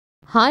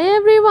Hi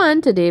everyone,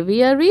 today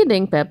we are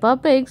reading Peppa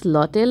Pig's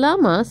Lotte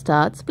Llama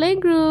starts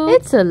Playgroup.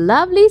 It's a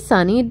lovely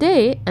sunny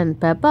day and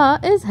Peppa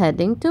is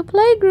heading to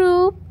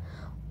Playgroup.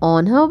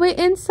 On her way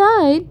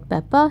inside,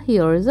 Peppa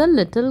hears a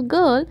little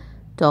girl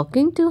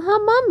talking to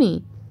her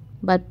mummy.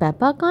 But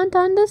Peppa can't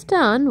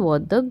understand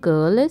what the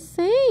girl is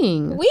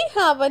saying. We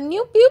have a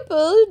new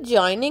pupil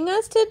joining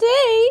us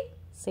today,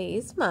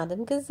 says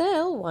Madame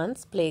Gazelle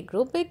once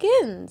Playgroup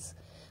begins.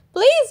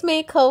 Please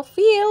make her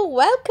feel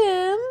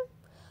welcome.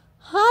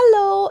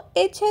 Hello,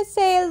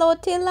 HSA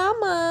Lotte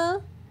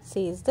Llama,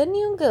 says the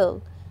new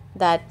girl.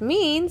 That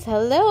means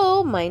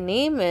hello, my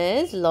name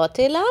is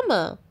Lotte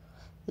Llama.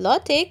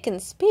 Lotte can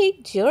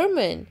speak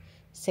German,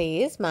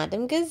 says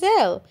Madame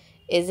Gazelle.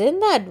 Isn't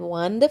that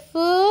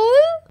wonderful?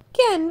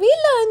 Can we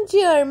learn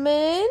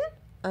German?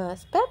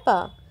 Asked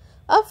Peppa.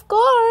 Of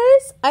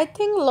course, I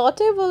think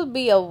Lotte will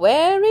be a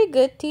very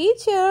good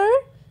teacher,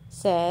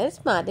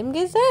 says Madame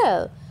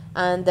Gazelle.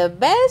 And the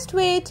best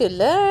way to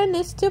learn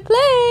is to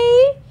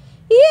play.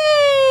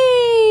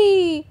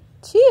 Yay!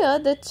 Cheer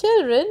the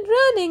children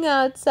running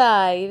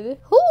outside.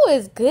 Who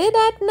is good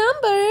at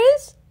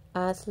numbers?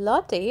 Asked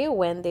Lotte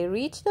when they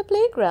reached the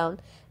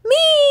playground.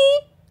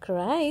 Me!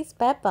 Cries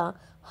Peppa,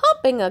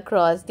 hopping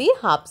across the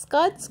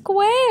hopscotch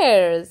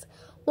squares.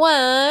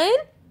 1,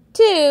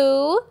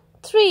 2,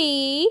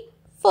 3,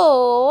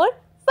 4,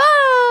 5.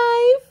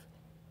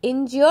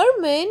 In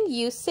German,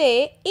 you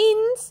say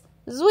eins,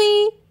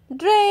 zwei,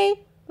 drei,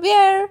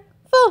 vier,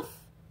 fünf,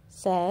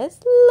 says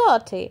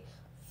Lotte,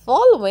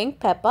 following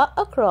Peppa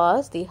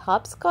across the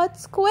hopscotch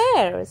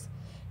squares.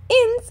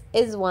 Eins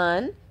is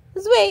 1,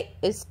 zwei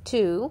is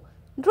 2,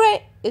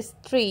 drei is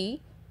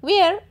 3,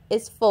 vier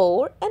is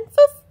 4, and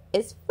fünf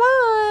is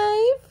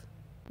 5.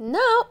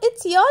 Now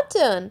it's your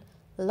turn,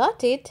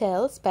 Lotte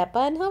tells Peppa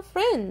and her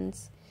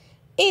friends.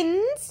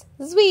 Eins,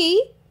 zwei,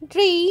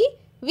 drei,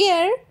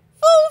 vier,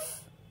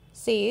 fünf,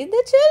 say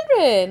the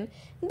children.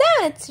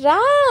 That's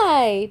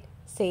right,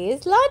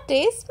 says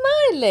Lotte,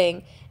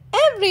 smiling.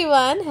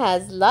 Everyone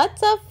has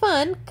lots of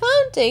fun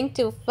counting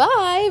to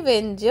 5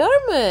 in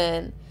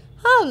German.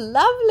 How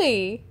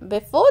lovely!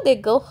 Before they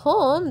go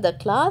home, the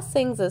class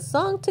sings a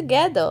song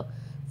together.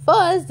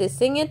 First, they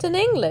sing it in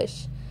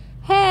English.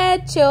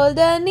 Head,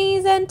 shoulder,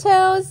 knees and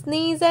toes,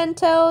 knees and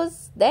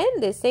toes. Then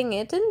they sing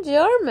it in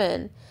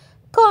German.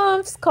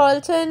 Kopf,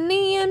 Schulter,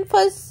 knee and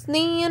fuss,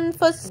 knee and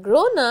fuss.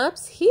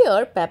 Grown-ups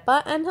hear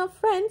Peppa and her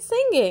friends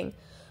singing.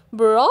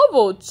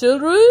 Bravo,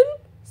 children,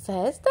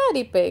 says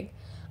Daddy Pig.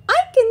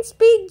 I can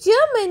speak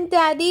German,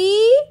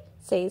 Daddy,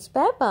 says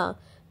Peppa.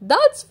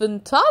 That's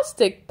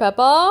fantastic,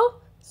 Peppa,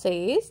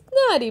 says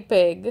Daddy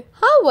Pig.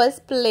 How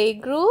was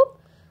Playgroup?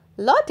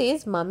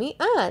 Lotte's mummy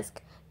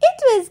asked. It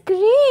was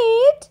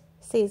great,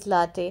 says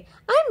Lotte.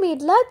 I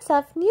made lots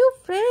of new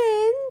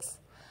friends.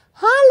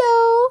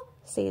 Hello,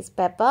 says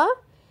Peppa.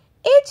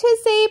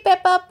 HSA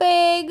Peppa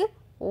Pig.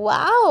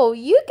 Wow,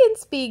 you can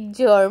speak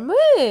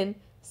German,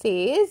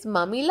 says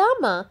Mummy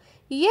Llama.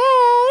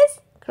 Yes,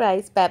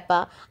 cries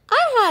Peppa.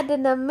 I had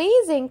an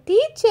amazing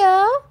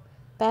teacher.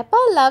 Peppa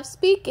loves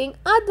speaking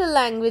other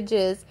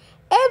languages.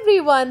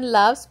 Everyone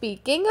loves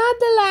speaking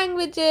other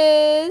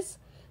languages.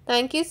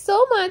 Thank you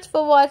so much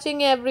for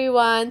watching,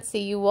 everyone.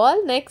 See you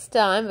all next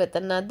time with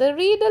another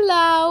read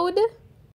aloud.